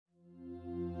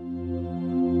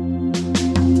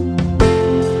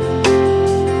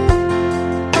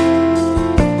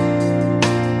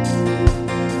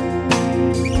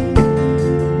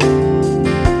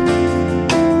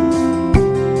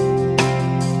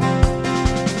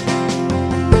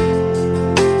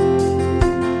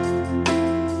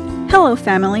Hello,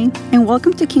 family, and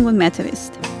welcome to Kingwood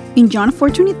Methodist. In John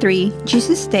 4:23,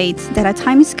 Jesus states that a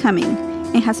time is coming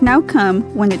and has now come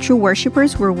when the true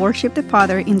worshipers will worship the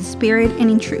Father in the Spirit and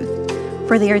in truth,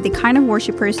 for they are the kind of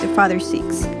worshipers the Father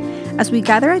seeks. As we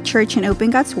gather at church and open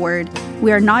God's Word,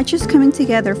 we are not just coming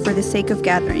together for the sake of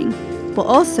gathering, but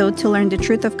also to learn the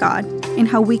truth of God and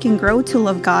how we can grow to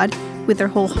love God with our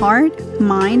whole heart,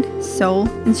 mind, soul,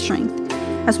 and strength.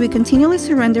 As we continually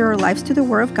surrender our lives to the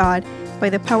Word of God, by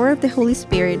the power of the Holy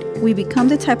Spirit, we become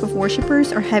the type of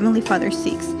worshipers our Heavenly Father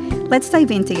seeks. Let's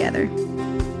dive in together.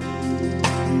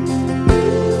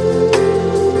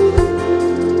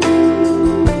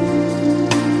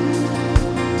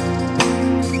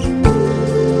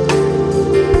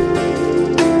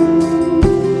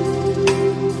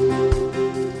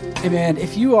 Amen.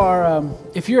 If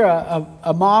you're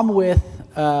a mom with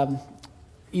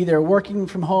either working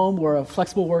from home or a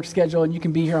flexible work schedule, and you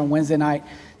can be here on Wednesday night,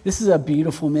 this is a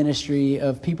beautiful ministry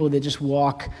of people that just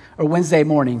walk, or Wednesday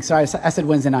morning. Sorry, I said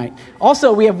Wednesday night.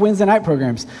 Also, we have Wednesday night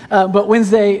programs, but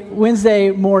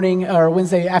Wednesday morning or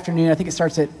Wednesday afternoon, I think it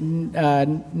starts at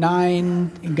 9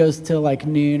 and goes till like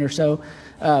noon or so,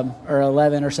 or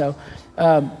 11 or so.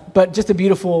 But just a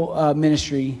beautiful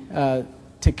ministry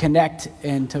to connect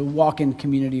and to walk in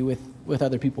community with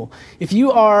other people. If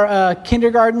you are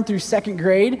kindergarten through second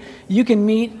grade, you can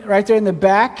meet right there in the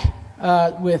back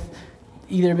with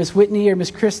either Miss Whitney or Miss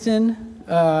Kristen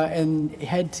and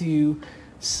head to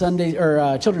Sunday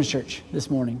or Children's Church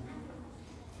this morning.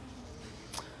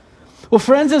 Well,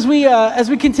 friends, as we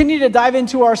continue to dive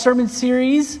into our sermon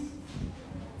series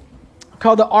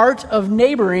called "The Art of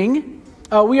Neighboring,"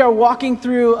 we are walking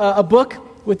through a book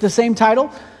with the same title.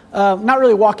 Not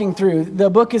really walking through. The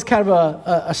book is kind of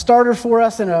a starter for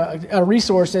us and a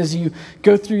resource as you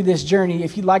go through this journey.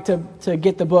 If you'd like to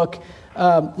get the book,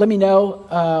 let me know,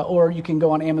 or you can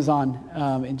go on Amazon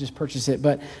and just purchase it.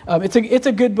 But it's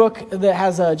a good book that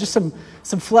has just some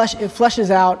flesh. It fleshes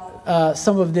out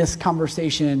some of this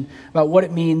conversation about what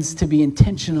it means to be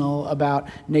intentional about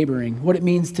neighboring, what it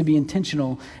means to be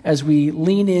intentional as we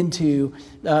lean into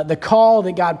the call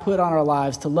that God put on our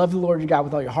lives to love the Lord your God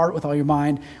with all your heart, with all your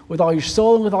mind, with all your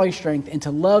soul, and with all your strength, and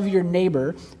to love your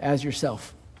neighbor as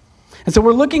yourself. And so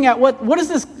we're looking at what does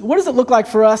it look like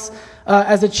for us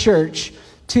as a church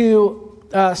to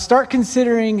start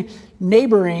considering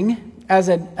neighboring as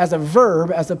a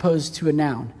verb as opposed to a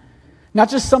noun. Not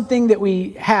just something that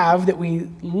we have,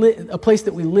 a place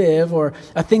that we live, or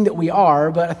a thing that we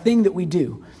are, but a thing that we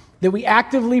do, that we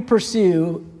actively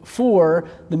pursue for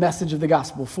the message of the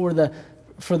gospel, for the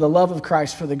love of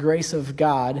Christ, for the grace of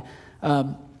God.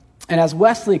 And as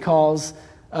Wesley calls,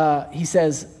 he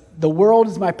says, "The world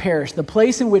is my parish. The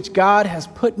place in which God has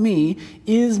put me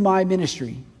is my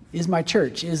ministry, is my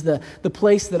church, is the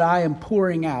place that I am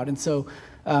pouring out." And so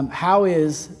how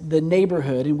is the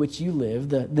neighborhood in which you live,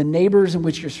 the neighbors in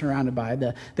which you're surrounded by,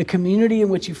 the community in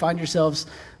which you find yourselves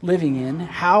living in,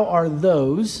 how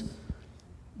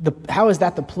is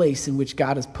that the place in which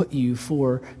God has put you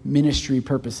for ministry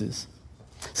purposes?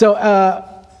 So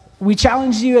we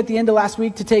challenged you at the end of last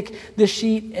week to take this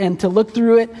sheet and to look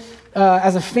through it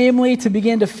as a family, to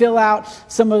begin to fill out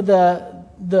some of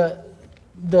the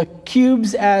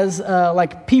cubes as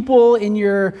like people in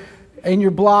your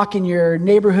block, in your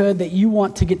neighborhood that you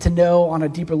want to get to know on a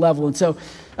deeper level. And so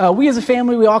we as a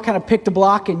family, we all kind of picked a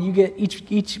block, and you get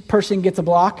each person gets a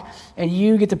block, and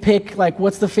you get to pick like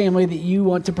what's the family that you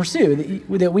want to pursue,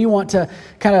 that we want to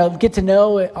kind of get to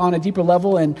know on a deeper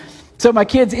level. And so my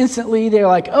kids instantly, they're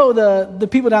like, oh, the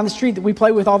people down the street that we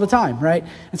play with all the time, right?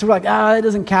 And so we're like, that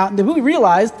doesn't count. And then we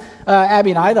realized, Abby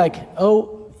and I, like,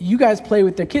 you guys play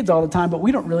with their kids all the time, but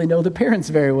we don't really know the parents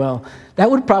very well.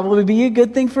 That would probably be a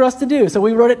good thing for us to do. So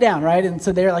we wrote it down, right? And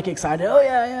so they're like excited. Oh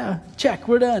yeah, check,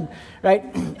 we're done, right?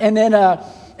 And then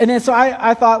so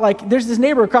I thought, like, there's this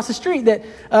neighbor across the street that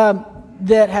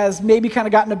has maybe kind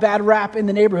of gotten a bad rap in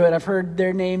the neighborhood. I've heard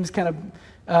their names kind of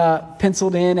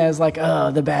penciled in as like,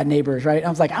 the bad neighbors, right? I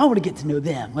was like, I want to get to know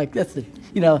them. Like, that's let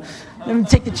me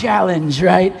take the challenge,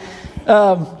 right?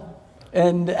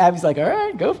 And Abby's like, all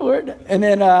right, go for it. And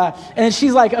then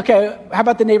she's like, okay, how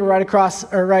about the neighbor right across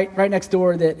or right next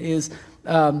door that is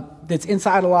that's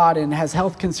inside a lot and has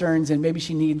health concerns, and maybe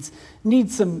she needs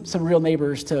some real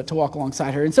neighbors to walk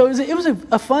alongside her. And so it was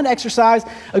a fun exercise,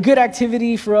 a good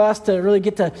activity for us to really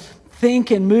get to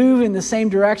think and move in the same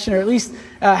direction, or at least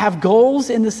have goals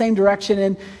in the same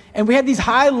direction. And we had these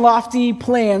high, lofty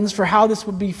plans for how this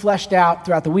would be fleshed out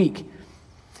throughout the week.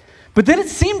 But then it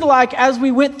seemed like as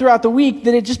we went throughout the week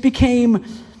that it just became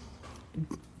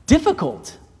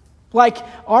difficult. Like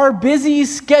our busy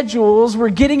schedules were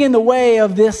getting in the way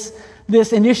of this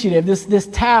this initiative, this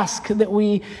task that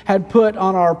we had put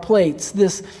on our plates,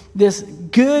 this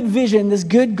good vision, this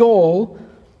good goal,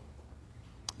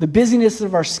 the busyness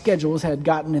of our schedules had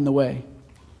gotten in the way.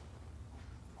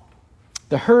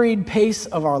 The hurried pace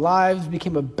of our lives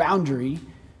became a boundary.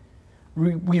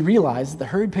 We realized the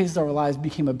hurried pace of our lives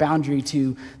became a boundary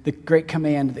to the great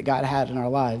command that God had in our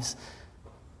lives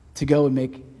to go and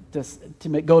make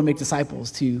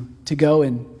disciples, to go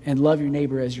and love your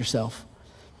neighbor as yourself.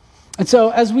 And so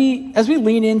as we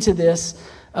lean into this,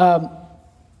 I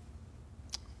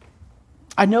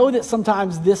know that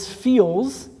sometimes this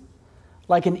feels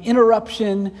like an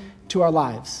interruption to our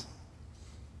lives.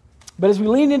 But as we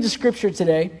lean into Scripture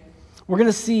today, we're going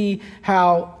to see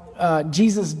how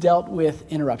Jesus dealt with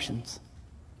interruptions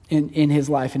in his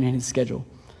life and in his schedule.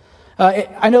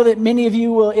 I know that many of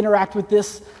you will interact with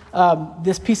this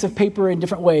piece of paper in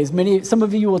different ways. Some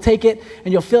of you will take it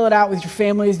and you'll fill it out with your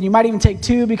families, and you might even take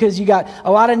two because you got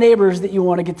a lot of neighbors that you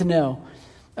want to get to know.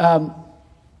 And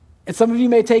some of you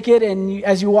may take it, and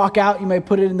as you walk out, you may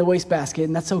put it in the wastebasket,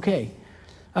 and that's okay.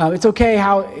 It's okay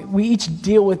how we each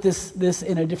deal with this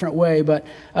in a different way. But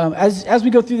as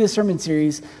we go through this sermon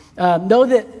series, know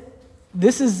that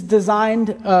this is designed.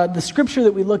 The scripture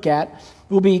that we look at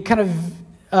will be kind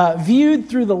of viewed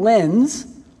through the lens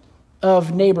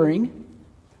of neighboring,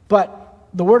 but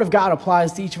the Word of God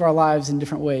applies to each of our lives in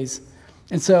different ways.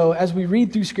 And so as we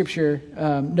read through Scripture,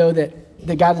 know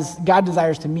that God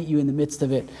desires to meet you in the midst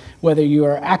of it, whether you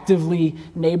are actively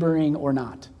neighboring or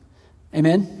not.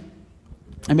 Amen?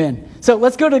 Amen. So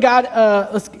let's go to God,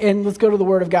 let's go to the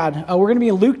Word of God. We're going to be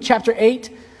in Luke chapter 8,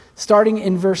 starting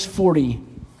in verse 40.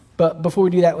 But before we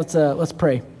do that, let's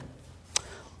pray.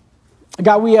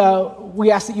 God, we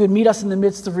ask that you would meet us in the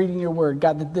midst of reading your word.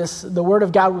 God, that the word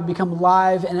of God would become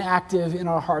live and active in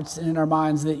our hearts and in our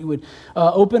minds, that you would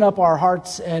open up our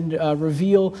hearts and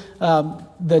reveal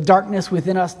the darkness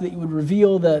within us, that you would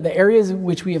reveal the areas in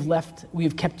which we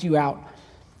have kept you out.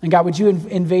 And God, would you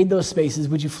invade those spaces?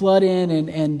 Would you flood in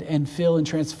and fill and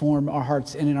transform our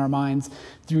hearts and in our minds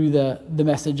through the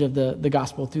message of the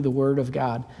gospel, through the word of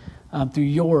God, through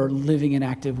your living and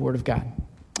active word of God.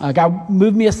 God,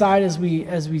 move me aside as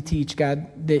we teach,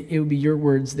 God, that it would be your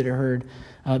words that are heard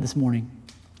this morning.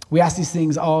 We ask these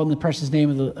things all in the precious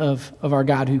name of our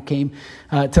God who came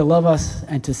to love us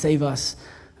and to save us.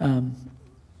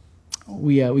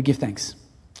 We give thanks.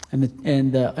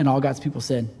 And all God's people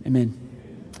said, amen.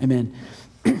 Amen.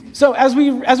 So as we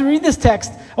read this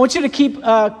text, I want you to keep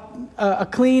a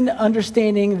clean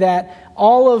understanding that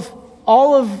all of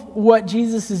what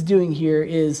Jesus is doing here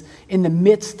is in the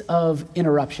midst of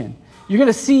interruption. You're going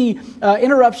to see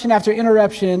interruption after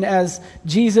interruption as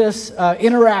Jesus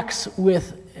interacts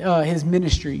with his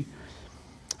ministry.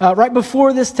 Right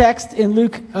before this text in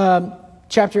Luke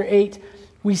chapter 8,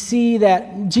 we see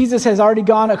that Jesus has already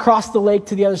gone across the lake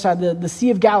to the other side, the Sea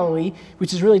of Galilee,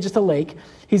 which is really just a lake.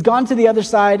 He's gone to the other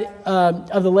side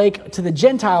of the lake, to the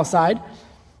Gentile side,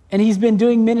 and he's been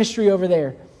doing ministry over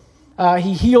there.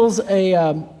 He heals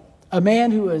a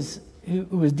man who was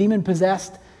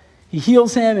demon-possessed. He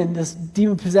heals him, and this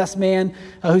demon-possessed man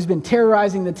who's been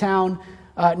terrorizing the town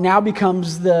now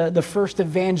becomes the first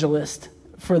evangelist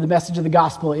for the message of the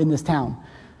gospel in this town.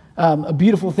 A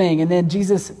beautiful thing. And then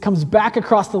Jesus comes back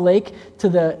across the lake to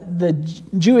the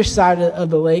Jewish side of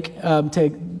the lake,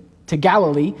 to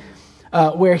Galilee,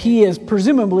 where he is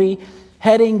presumably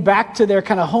heading back to their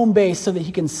kind of home base so that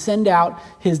he can send out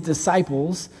his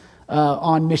disciples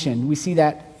on mission. We see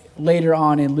that later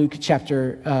on in Luke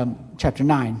chapter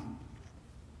 9.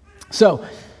 So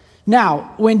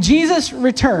now, when Jesus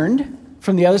returned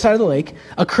from the other side of the lake,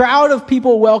 a crowd of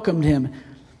people welcomed him,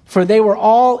 for they were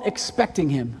all expecting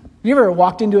him. Have you ever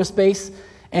walked into a space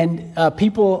and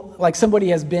people, like somebody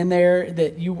has been there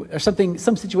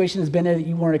some situation has been there that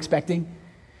you weren't expecting?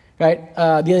 Right? The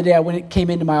other day I came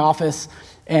into my office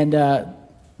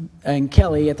and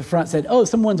Kelly at the front said, "Oh,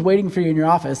 someone's waiting for you in your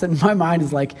office." And my mind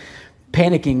is like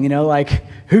panicking, like,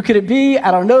 who could it be?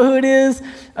 I don't know who it is.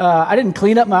 I didn't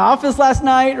clean up my office last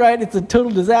night, right? It's a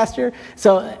total disaster.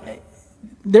 So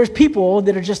there's people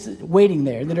that are just waiting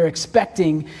there, that are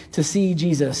expecting to see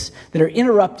Jesus, that are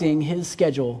interrupting his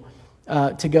schedule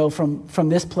to go from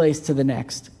this place to the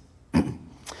next.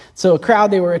 So a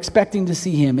crowd, they were expecting to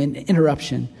see him, an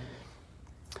interruption.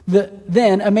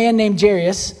 Then a man named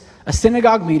Jairus, a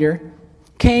synagogue leader,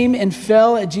 came and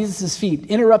fell at Jesus' feet,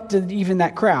 interrupted even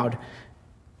that crowd,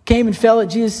 came and fell at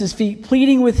Jesus' feet,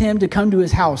 pleading with him to come to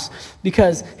his house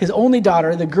because his only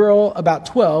daughter, the girl about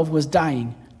 12, was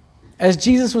dying. As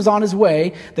Jesus was on his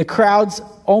way, the crowds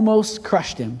almost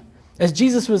crushed him. As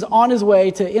Jesus was on his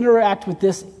way to interact with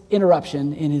this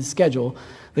interruption in his schedule,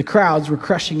 the crowds were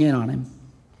crushing in on him.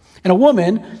 And a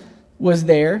woman was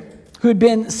there who had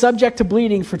been subject to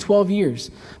bleeding for 12 years,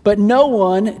 but no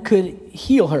one could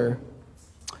heal her.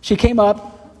 She came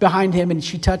up behind him and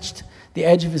she touched the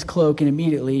edge of his cloak, and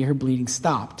immediately her bleeding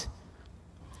stopped.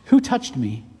 "Who touched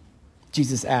me?"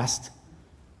 Jesus asked.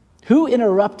 "Who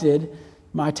interrupted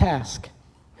my task?"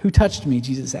 "Who touched me?"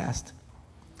 Jesus asked.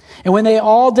 And when they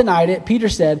all denied it, Peter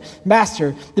said,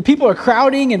 "Master, the people are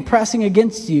crowding and pressing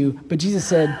against you." But Jesus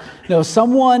said, "No,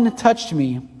 someone touched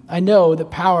me. I know that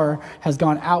power has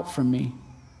gone out from me."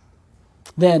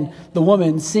 Then the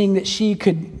woman, seeing that she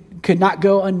could not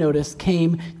go unnoticed,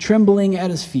 came trembling at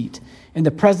his feet in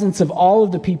the presence of all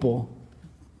of the people.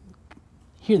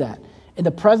 Hear that. In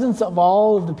the presence of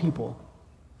all of the people.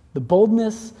 The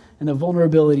boldness and the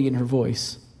vulnerability in her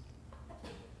voice.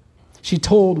 She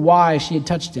told why she had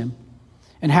touched him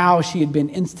and how she had been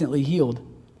instantly healed.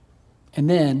 And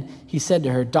then he said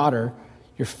to her, "Daughter,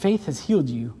 your faith has healed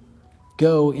you.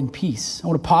 Go in peace." I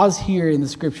want to pause here in the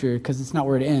scripture because it's not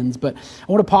where it ends, but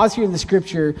I want to pause here in the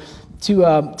scripture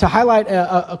to highlight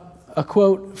a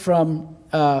quote from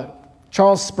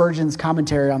Charles Spurgeon's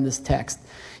commentary on this text.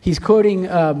 He's quoting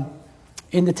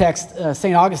in the text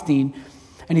St. Augustine,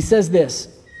 and he says this: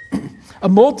 "A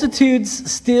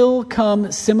multitudes still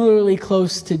come similarly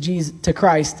close to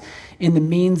Christ in the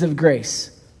means of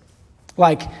grace."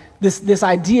 Like this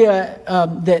idea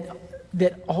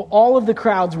that all of the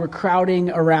crowds were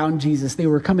crowding around Jesus. They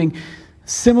were coming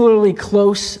similarly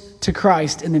close to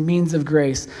Christ in the means of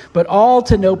grace, but all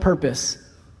to no purpose,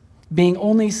 being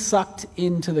only sucked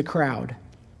into the crowd.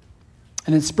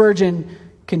 And then Spurgeon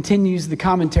continues the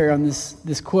commentary on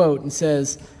this quote and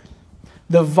says,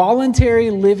 "The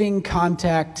voluntary living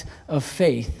contact of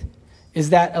faith is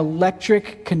that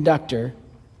electric conductor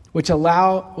which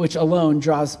alone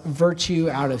draws virtue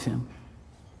out of him."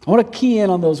 I want to key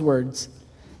in on those words.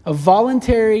 A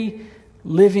voluntary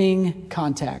living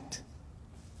contact.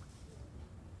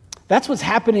 That's what's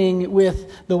happening with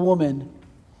the woman.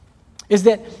 Is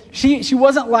that she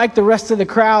wasn't like the rest of the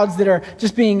crowds that are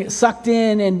just being sucked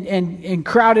in and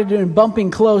crowded and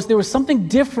bumping close. There was something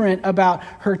different about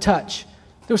her touch.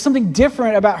 There was something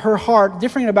different about her heart,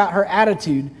 different about her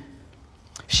attitude.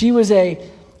 She was a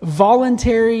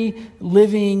voluntary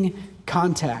living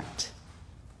contact.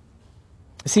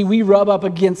 See, we rub up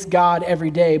against God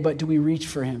every day, but do we reach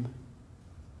for him?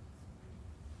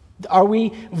 Are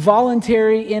we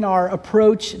voluntary in our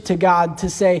approach to God to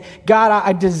say, "God,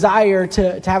 I desire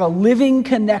to have a living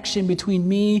connection between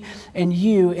me and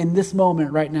you in this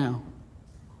moment right now"?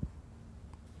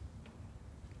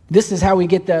 This is how we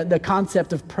get the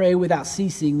concept of pray without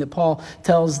ceasing that Paul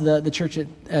tells the church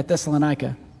at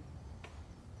Thessalonica.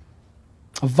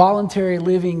 A voluntary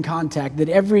living contact, that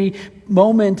every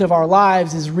moment of our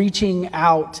lives is reaching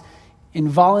out in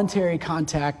voluntary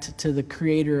contact to the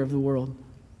creator of the world.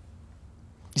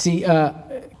 You see,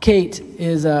 Kate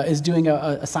is doing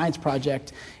a science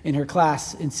project in her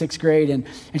class in 6th grade, and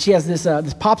she has this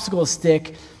popsicle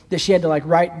stick that she had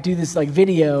to do this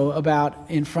video about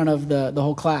in front of the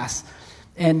whole class,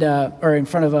 and or in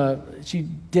front of she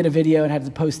did a video and had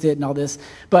to post it and all this.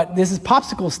 But this is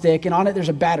popsicle stick, and on it there's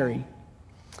a battery.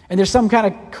 And there's some kind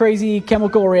of crazy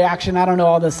chemical reaction. I don't know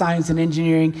all the science and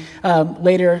engineering.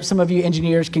 Later, some of you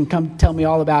engineers can come tell me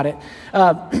all about it.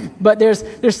 But there's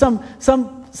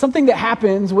something that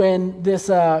happens when this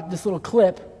little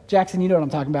clip, Jackson, you know what I'm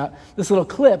talking about. This little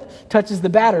clip touches the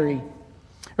battery,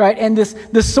 right? And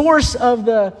the source of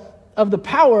the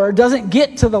power doesn't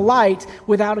get to the light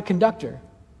without a conductor.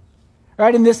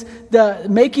 Right,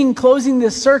 and closing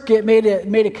this circuit made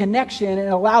a connection and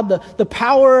allowed the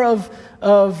power of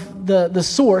the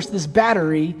source, this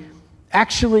battery,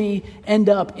 actually end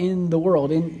up in the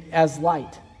world as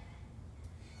light.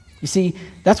 You see,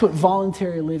 that's what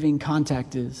voluntary living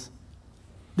contact is.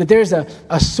 That there's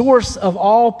a source of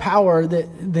all power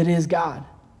that is God.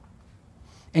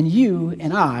 And you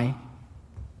and I,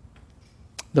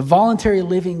 the voluntary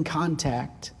living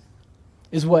contact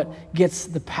is what gets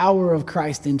the power of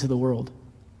Christ into the world.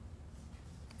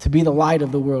 To be the light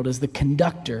of the world, as the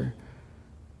conductor.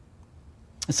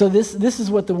 And so this is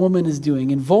what the woman is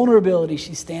doing. In vulnerability,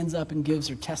 she stands up and gives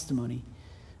her testimony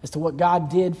as to what God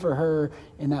did for her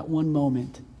in that one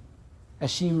moment, as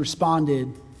she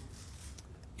responded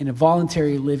in a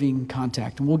voluntary living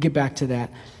contact. And we'll get back to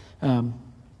that.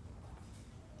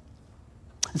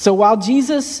 So while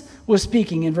Jesus was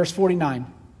speaking, in verse 49,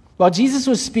 while Jesus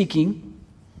was speaking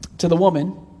to the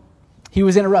woman, he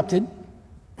was interrupted.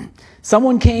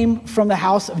 Someone came from the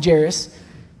house of Jairus,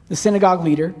 the synagogue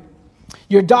leader,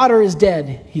 "Your daughter is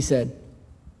dead," he said.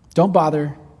 "Don't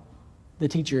bother the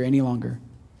teacher any longer."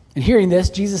 And hearing this,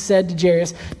 Jesus said to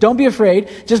Jairus, "Don't be afraid,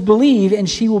 just believe and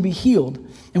she will be healed."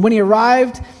 And when he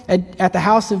arrived at the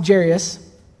house of Jairus,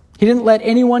 he didn't let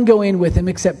anyone go in with him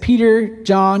except Peter,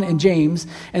 John, and James,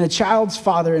 and the child's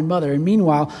father and mother. And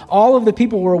meanwhile, all of the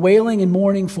people were wailing and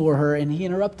mourning for her, and he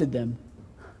interrupted them.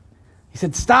 He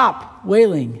said, "Stop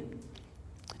wailing."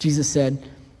 Jesus said,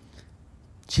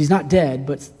 "She's not dead,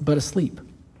 but asleep."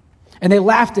 And they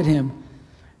laughed at him,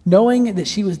 knowing that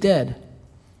she was dead.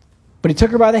 But he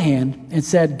took her by the hand and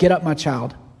said, "Get up, my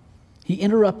child." He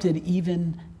interrupted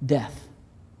even death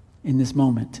in this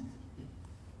moment.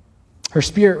 Her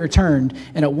spirit returned,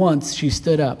 and at once she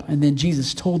stood up. And then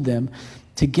Jesus told them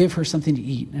to give her something to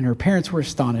eat. And her parents were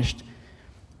astonished,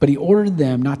 but he ordered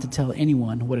them not to tell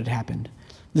anyone what had happened.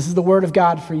 This is the word of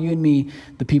God for you and me,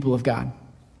 the people of God.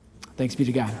 Thanks be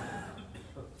to God.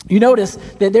 You notice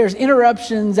that there's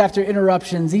interruptions after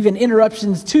interruptions, even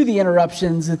interruptions to the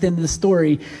interruptions within this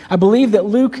story. I believe that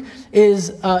Luke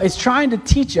is trying to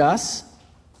teach us,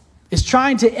 is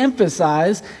trying to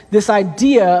emphasize this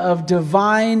idea of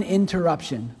divine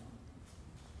interruption.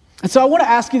 And so I want to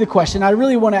ask you the question. I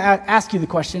really want to ask you the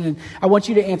question, and I want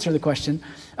you to answer the question.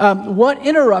 What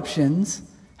interruptions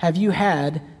have you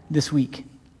had this week?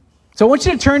 So I want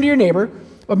you to turn to your neighbor.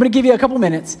 I'm going to give you a couple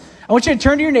minutes. I want you to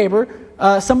turn to your neighbor,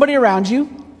 somebody around you,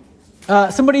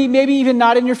 somebody maybe even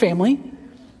not in your family,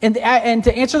 and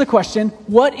to answer the question,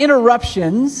 what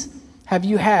interruptions have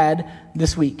you had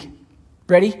this week?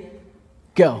 Ready?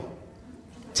 Go.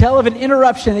 Tell of an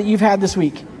interruption that you've had this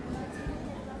week.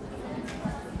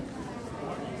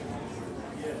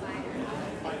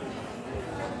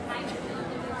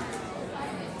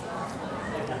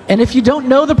 And if you don't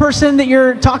know the person that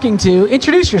you're talking to,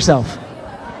 introduce yourself.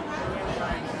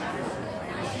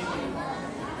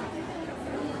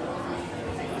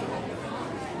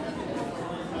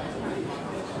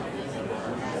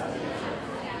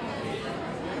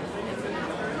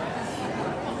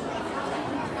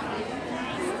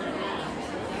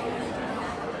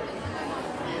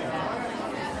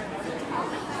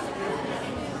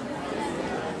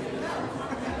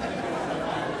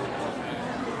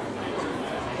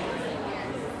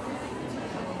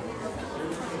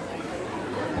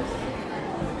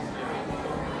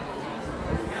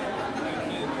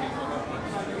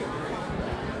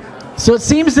 So it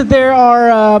seems that there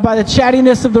are, by the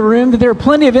chattiness of the room, that there are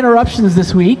plenty of interruptions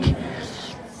this week.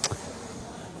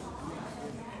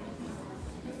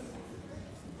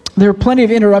 There are plenty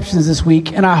of interruptions this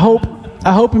week, and I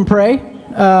hope and pray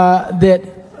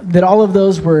that all of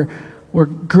those were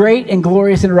great and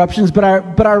glorious interruptions. But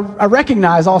I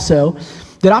recognize also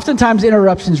that oftentimes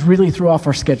interruptions really throw off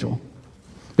our schedule.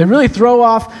 They really throw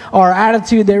off our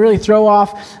attitude. They really throw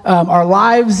off our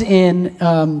lives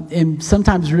in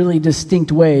sometimes really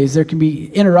distinct ways. There can be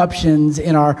interruptions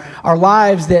in our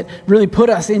lives that really put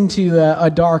us into a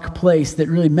dark place that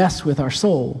really mess with our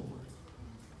soul.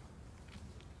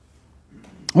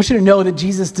 I want you to know that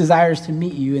Jesus desires to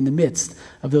meet you in the midst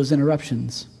of those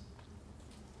interruptions.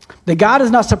 That God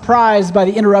is not surprised by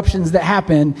the interruptions that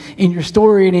happen in your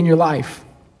story and in your life.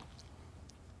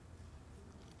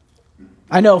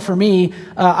 I know for me,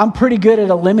 I'm pretty good at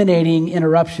eliminating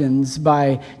interruptions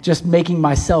by just making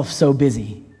myself so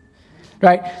busy,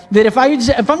 right? That if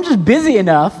I'm just busy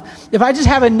enough, if I just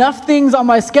have enough things on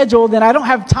my schedule, then I don't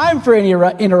have time for any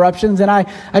interruptions, and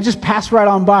I just pass right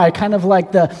on by, kind of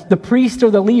like the priest or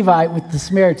the Levite with the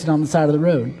Samaritan on the side of the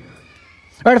road.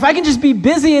 All right, if I can just be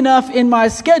busy enough in my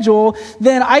schedule,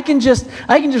 then I can just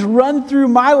run through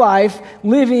my life,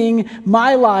 living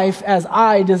my life as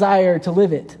I desire to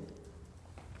live it.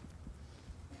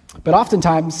 But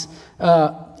oftentimes,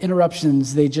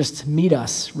 interruptions, they just meet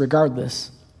us regardless.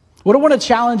 What I want to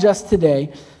challenge us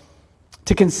today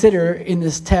to consider in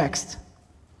this text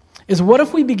is, what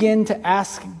if we begin to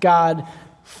ask God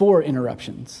for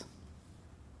interruptions?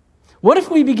 What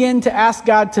if we begin to ask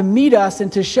God to meet us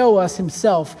and to show us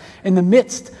himself in the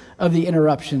midst of the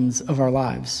interruptions of our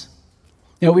lives?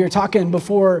 You know, we were talking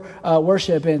before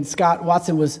worship, and Scott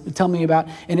Watson was telling me about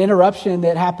an interruption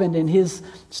that happened in his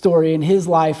story, in his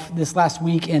life this last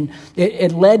week, and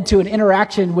it led to an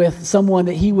interaction with someone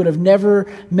that he would have never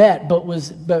met,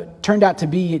 but turned out to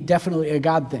be definitely a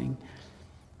God thing.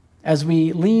 As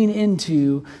we lean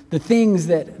into the things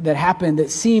that happen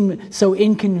that seem so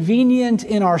inconvenient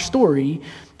in our story,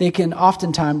 they can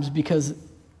oftentimes, because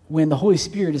when the Holy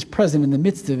Spirit is present in the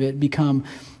midst of it, become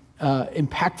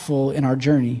impactful in our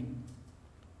journey.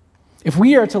 If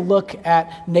we are to look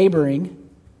at neighboring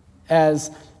as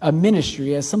a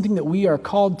ministry, as something that we are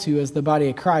called to as the body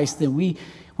of Christ, then we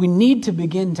we need to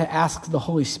begin to ask the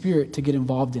Holy Spirit to get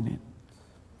involved in it.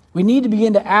 We need to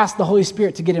begin to ask the Holy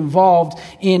Spirit to get involved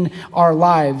in our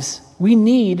lives. We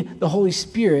need the Holy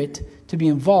Spirit to be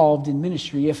involved in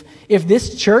ministry. If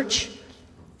this church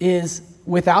is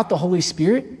without the Holy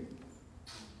Spirit,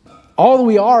 all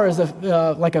we are is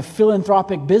like a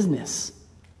philanthropic business.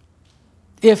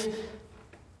 If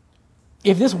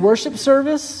this worship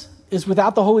service is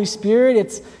without the Holy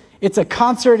Spirit, it's a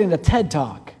concert and a TED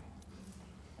Talk.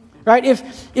 Right?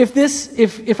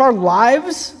 If our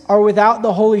lives are without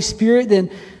the Holy Spirit, then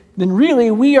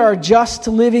really we are just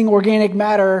living organic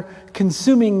matter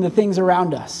consuming the things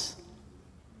around us.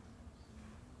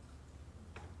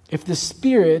 If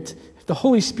the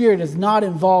Holy Spirit is not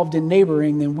involved in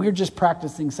neighboring, then we're just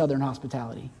practicing Southern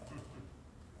hospitality.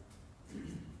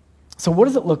 So what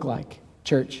does it look like,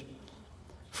 church,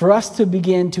 for us to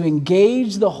begin to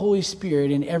engage the Holy Spirit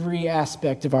in every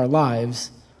aspect of our lives?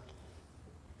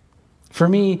 For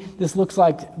me, this looks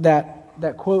like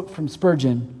that quote from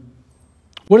Spurgeon.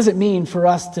 What does it mean for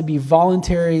us to be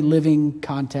involuntary living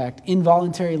contact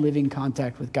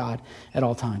with God at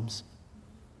all times?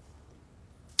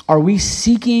 Are we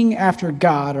seeking after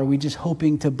God, or are we just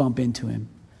hoping to bump into him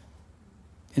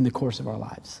in the course of our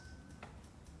lives?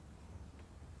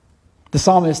 The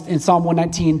psalmist in Psalm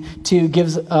 119:2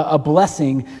 gives a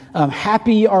blessing.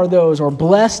 Happy are those, or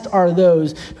blessed are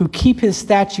those who keep his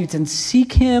statutes and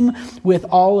seek him with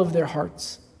all of their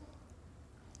hearts.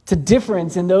 It's a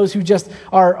difference in those who just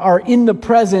are in the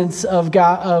presence of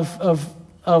God,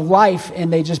 of life,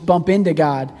 and they just bump into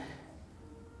God.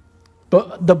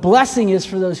 But the blessing is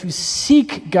for those who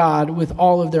seek God with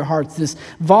all of their hearts, this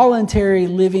voluntary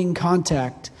living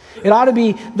contact. It ought to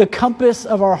be the compass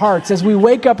of our hearts. As we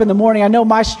wake up in the morning, I know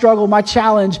my struggle, my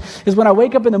challenge is when I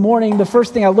wake up in the morning, the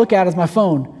first thing I look at is my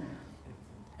phone.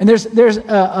 And there's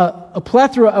a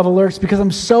plethora of alerts because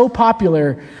I'm so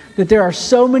popular that there are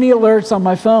so many alerts on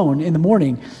my phone in the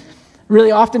morning.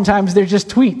 Really, oftentimes they're just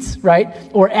tweets, right?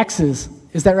 Or X's.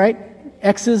 Is that right?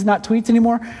 X's, not tweets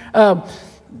anymore?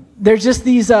 There's just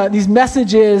these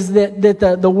messages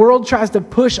that the world tries to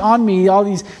push on me.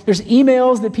 There's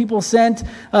emails that people sent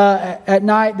at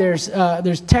night.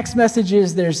 There's text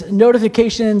messages. There's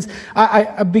notifications.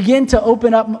 I begin to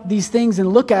open up these things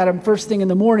and look at them first thing in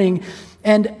the morning,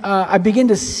 and I begin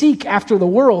to seek after the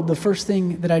world the first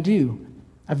thing that I do.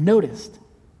 I've noticed.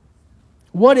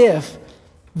 What if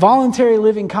voluntary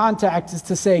living contact is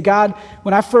to say, God,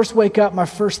 when I first wake up, my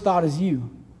first thought is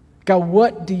you. God,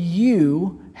 what do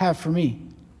you have for me?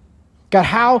 God,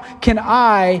 how can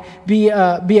I be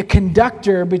a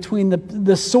conductor between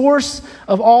the source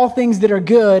of all things that are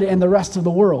good and the rest of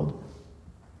the world?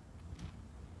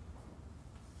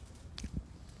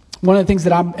 One of the things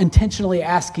that I'm intentionally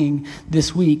asking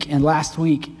this week and last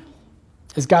week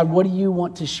is, God, what do you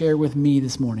want to share with me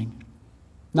this morning?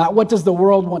 Not what does the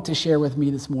world want to share with me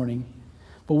this morning,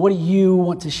 but what do you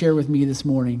want to share with me this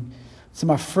morning? So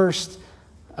my first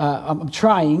I'm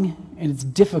trying, and it's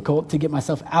difficult to get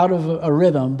myself out of a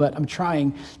rhythm, but I'm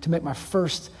trying to make my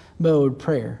first mode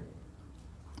prayer.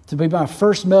 To be my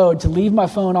first mode, to leave my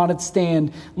phone on its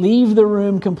stand, leave the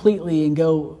room completely, and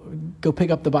go pick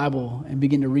up the Bible and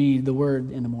begin to read the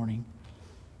Word in the morning.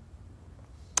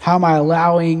 How am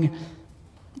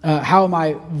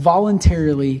I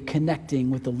voluntarily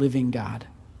connecting with the living God?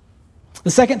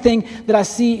 The second thing that I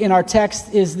see in our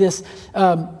text is this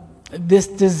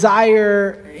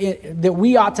desire that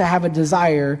we ought to have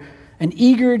an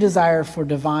eager desire for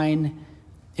divine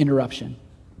interruption.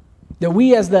 That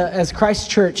we as Christ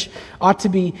Church ought to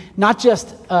be not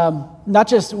just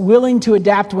willing to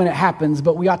adapt when it happens,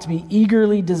 but we ought to be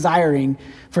eagerly desiring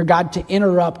for God to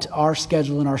interrupt our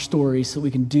schedule and our story so we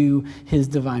can do his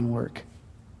divine work.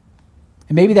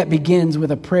 And maybe that begins with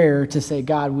a prayer to say,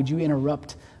 God, would you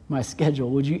interrupt my schedule?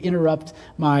 Would you interrupt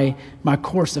my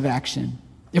course of action?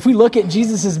 If we look at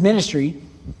Jesus' ministry,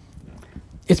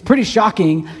 it's pretty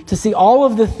shocking to see all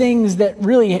of the things that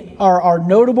really are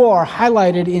notable, are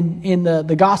highlighted in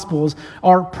the Gospels,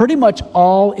 are pretty much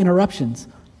all interruptions.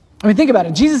 I mean, think about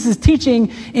it. Jesus is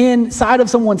teaching inside of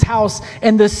someone's house,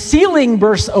 and the ceiling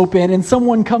bursts open, and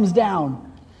someone comes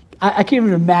down. I can't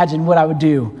even imagine what I would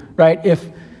do, right,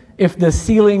 if the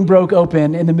ceiling broke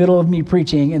open in the middle of me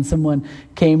preaching and someone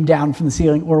came down from the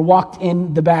ceiling or walked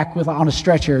in the back on a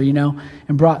stretcher,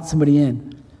 and brought somebody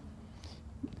in.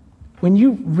 When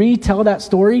you retell that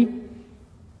story,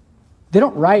 they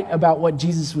don't write about what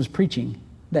Jesus was preaching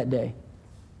that day.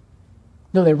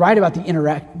 No, they write about the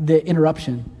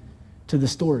interruption to the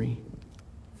story.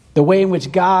 The way in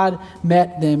which God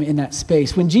met them in that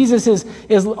space. When Jesus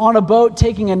is on a boat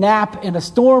taking a nap and a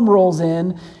storm rolls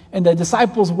in and the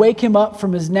disciples wake him up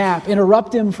from his nap,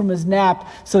 interrupt him from his nap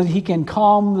so that he can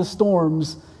calm the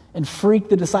storms and freak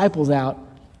the disciples out.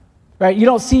 Right? You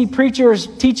don't see preachers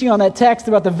teaching on that text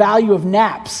about the value of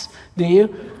naps, do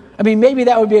you? I mean, maybe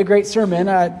that would be a great sermon,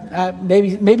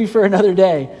 maybe for another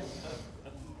day.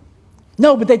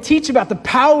 No, but they teach about the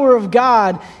power of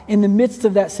God in the midst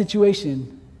of that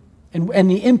situation.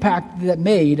 And the impact that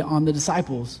made on the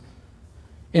disciples.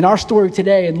 In our story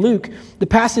today, in Luke, the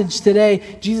passage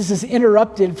today, Jesus is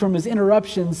interrupted from his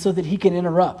interruptions so that he can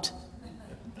interrupt.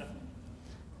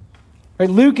 Right?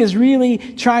 Luke is really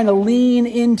trying to lean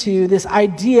into this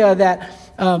idea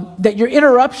that your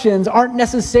interruptions aren't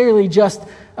necessarily just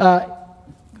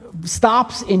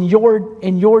stops in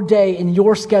your day, in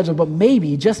your schedule, but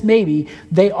maybe, just maybe,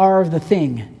 they are the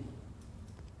thing.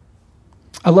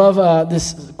 I love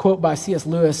this quote by C.S.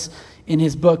 Lewis in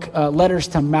his book, Letters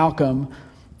to Malcolm.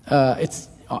 It's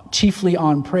chiefly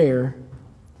on prayer.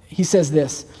 He says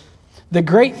this: "The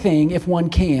great thing, if one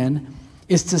can,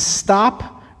 is to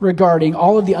stop regarding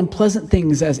all of the unpleasant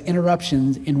things as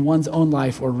interruptions in one's own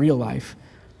life or real life.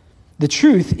 The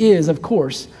truth is, of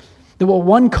course, that what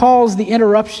one calls the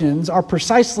interruptions are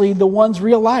precisely the one's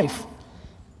real life.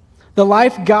 The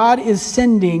life God is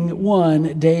sending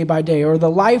one day by day, or the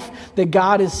life that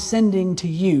God is sending to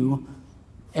you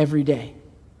every day."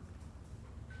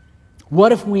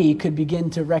 What if we could begin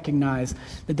to recognize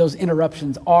that those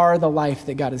interruptions are the life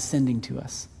that God is sending to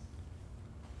us?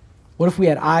 What if we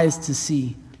had eyes to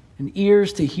see and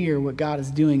ears to hear what God is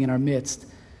doing in our midst,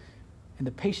 and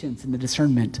the patience and the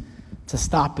discernment to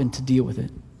stop and to deal with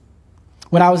it?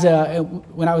 When I was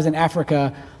in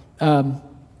Africa,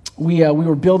 we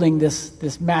were building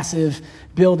this massive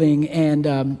building,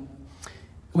 and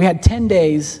we had 10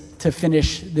 days to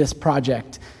finish this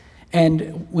project.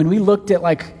 And when we looked at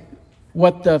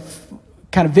what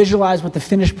kind of visualized what the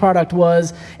finished product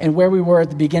was and where we were at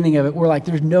the beginning of it, we're like,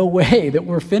 there's no way that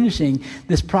we're finishing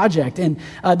this project. And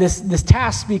this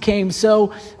task became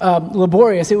so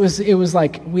laborious. It was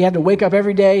like we had to wake up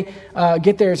every day,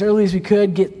 get there as early as we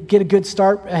could, get a good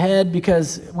start ahead,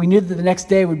 because we knew that the next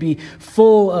day would be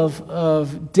full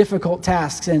of difficult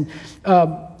tasks. And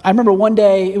I remember one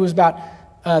day, it was about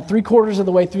 3/4 of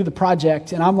the way through the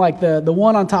project, and I'm like the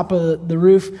one on top of the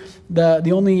roof,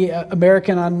 the only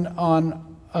American on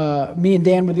me and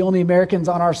Dan were the only Americans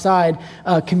on our side,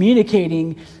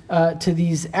 communicating to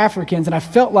these Africans, and I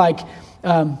felt like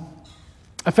I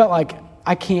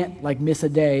can't miss a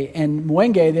day. And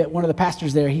Mwenge, one of the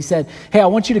pastors there, he said, "Hey, I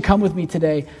want you to come with me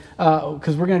today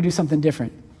because we're going to do something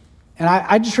different." And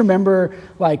I just remember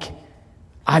I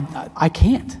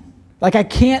can't. I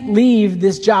can't leave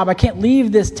this job. I can't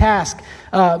leave this task.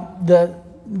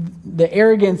 The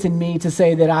arrogance in me to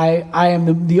say that I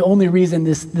am the only reason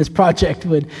this project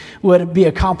would be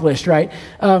accomplished, right?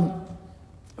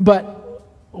 But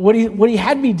what he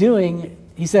had me doing,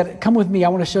 he said, "Come with me. I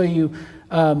want to show you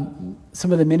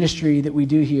some of the ministry that we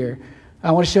do here.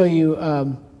 I want to show you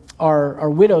our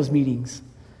widows meetings."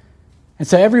 And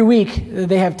so every week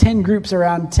they have 10 groups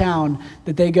around town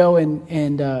that they go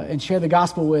and share the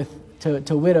gospel with.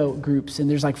 To widow groups, and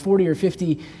there's 40 or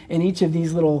 50 in each of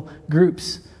these little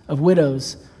groups of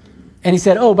widows. And he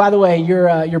said, "Oh, by the way,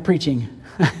 you're preaching."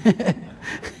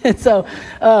 And so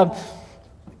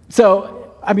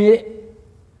I mean,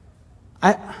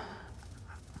 I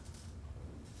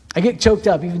get choked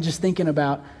up even just thinking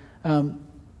about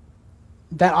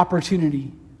that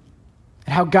opportunity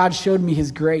and how God showed me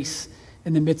His grace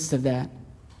in the midst of that.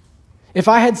 If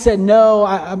I had said, "No,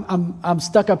 I'm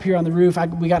stuck up here on the roof,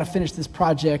 we got to finish this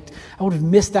project," I would have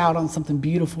missed out on something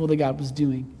beautiful that God was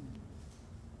doing.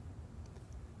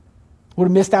 Would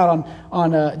have missed out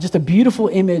on just a beautiful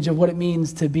image of what it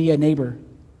means to be a neighbor,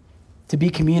 to be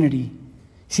community.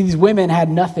 See, these women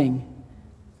had nothing.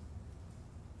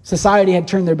 Society had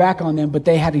turned their back on them, but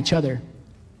they had each other.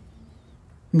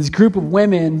 And this group of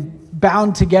women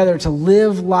bound together to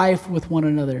live life with one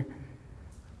another.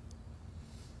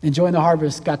 Enjoying the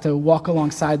harvest, got to walk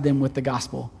alongside them with the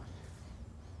gospel.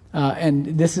 And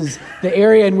this is the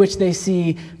area in which they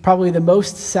see probably the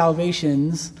most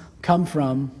salvations come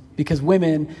from, because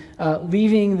women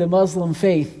leaving the Muslim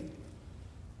faith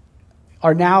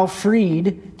are now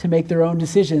freed to make their own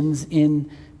decisions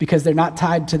because they're not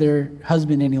tied to their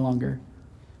husband any longer.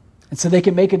 And so they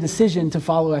can make a decision to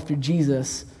follow after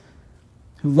Jesus,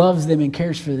 who loves them and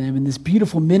cares for them, and this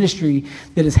beautiful ministry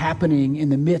that is happening in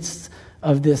the midst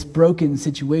of this broken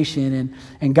situation.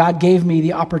 And God gave me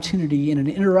the opportunity in an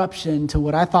interruption to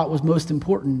what I thought was most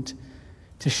important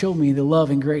to show me the love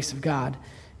and grace of God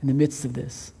in the midst of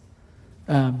this.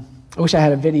 I wish I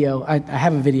had a video. I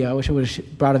have a video. I wish I would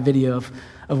have brought a video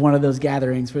of one of those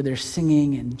gatherings where they're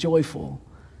singing and joyful.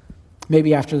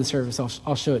 Maybe after the service,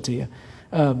 I'll show it to you.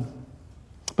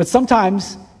 But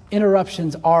sometimes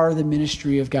interruptions are the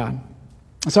ministry of God.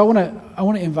 So I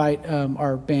want to invite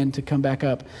our band to come back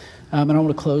up, and I want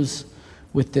to close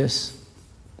with this.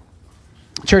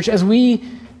 Church, as we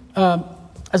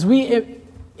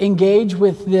engage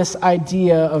with this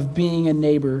idea of being a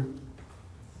neighbor,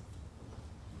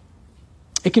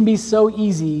 it can be so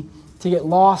easy to get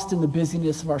lost in the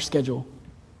busyness of our schedule.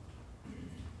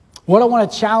 What I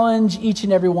want to challenge each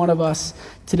and every one of us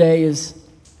today is,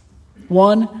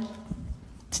 one,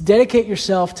 to dedicate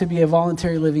yourself to be a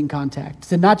voluntary living contact,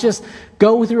 to not just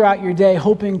go throughout your day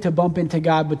hoping to bump into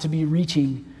God, but to be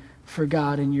reaching for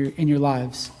God in your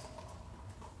lives.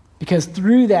 Because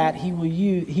through that, He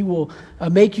will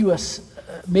make you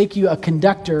a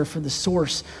conductor for the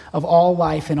source of all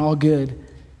life and all good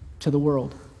to the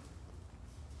world.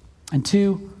 And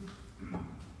two,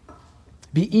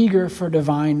 be eager for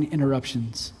divine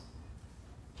interruptions.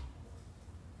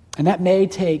 And that may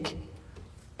take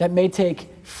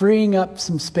freeing up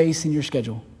some space in your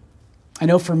schedule. I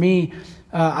know for me,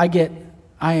 I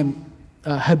am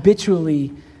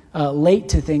habitually late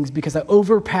to things because I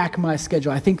overpack my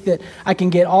schedule. I think that I can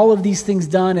get all of these things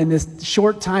done in this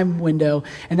short time window,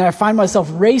 and then I find myself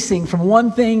racing from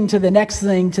one thing to the next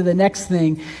thing to the next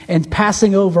thing and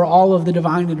passing over all of the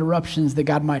divine interruptions that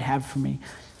God might have for me.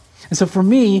 And so for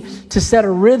me, to set a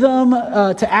rhythm,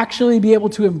 to actually be able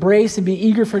to embrace and be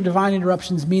eager for divine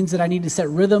interruptions means that I need to set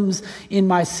rhythms in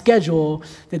my schedule,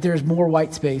 that there's more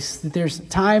white space, that there's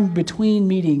time between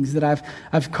meetings that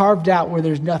I've carved out where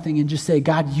there's nothing, and just say,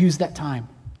 God, use that time.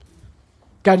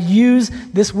 God, use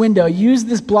this window, use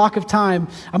this block of time.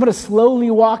 I'm going to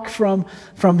slowly walk from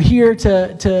here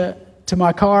to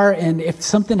my car, and if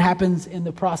something happens in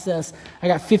the process, I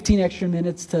got 15 extra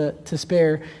minutes to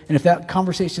spare, and if that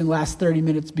conversation lasts 30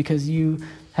 minutes because you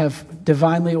have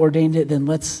divinely ordained it, then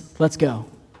let's go.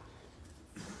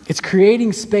 It's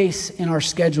creating space in our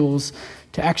schedules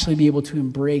to actually be able to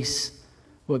embrace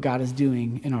what God is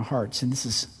doing in our hearts, and this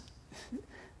is,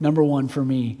 number one for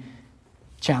me,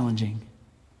 challenging.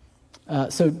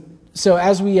 So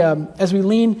as we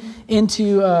lean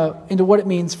into what it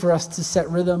means for us to set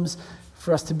rhythms,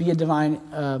 for us to be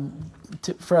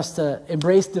for us to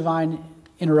embrace divine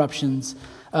interruptions,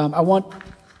 I want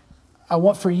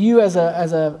for you as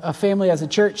a family, as a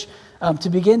church, to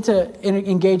begin to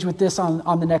engage with this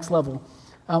on the next level.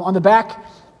 On the back,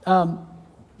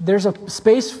 there's a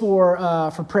space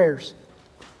for prayers.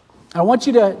 I want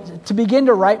you to begin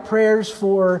to write prayers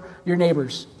for your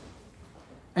neighbors,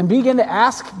 and begin to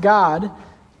ask God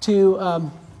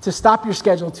to stop your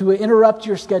schedule, to interrupt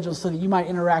your schedule so that you might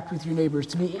interact with your neighbors,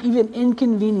 to be even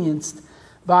inconvenienced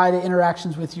by the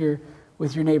interactions with your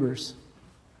neighbors.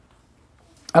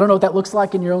 I don't know what that looks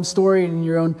like in your own story and in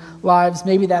your own lives.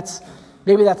 Maybe that's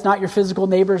not your physical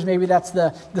neighbors. Maybe that's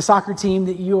the soccer team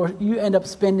that you end up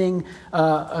spending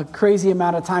a crazy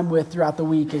amount of time with throughout the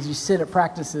week as you sit at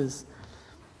practices.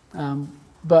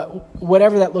 But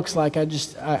whatever that looks like, I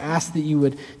ask that you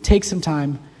would take some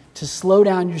time to slow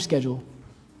down your schedule,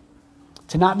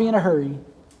 to not be in a hurry,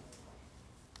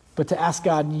 but to ask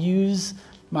God, use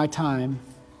my time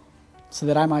so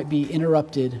that I might be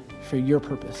interrupted for your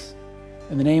purpose.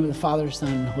 In the name of the Father,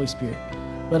 Son, and Holy Spirit,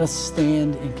 let us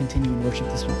stand and continue in worship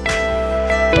this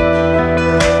morning.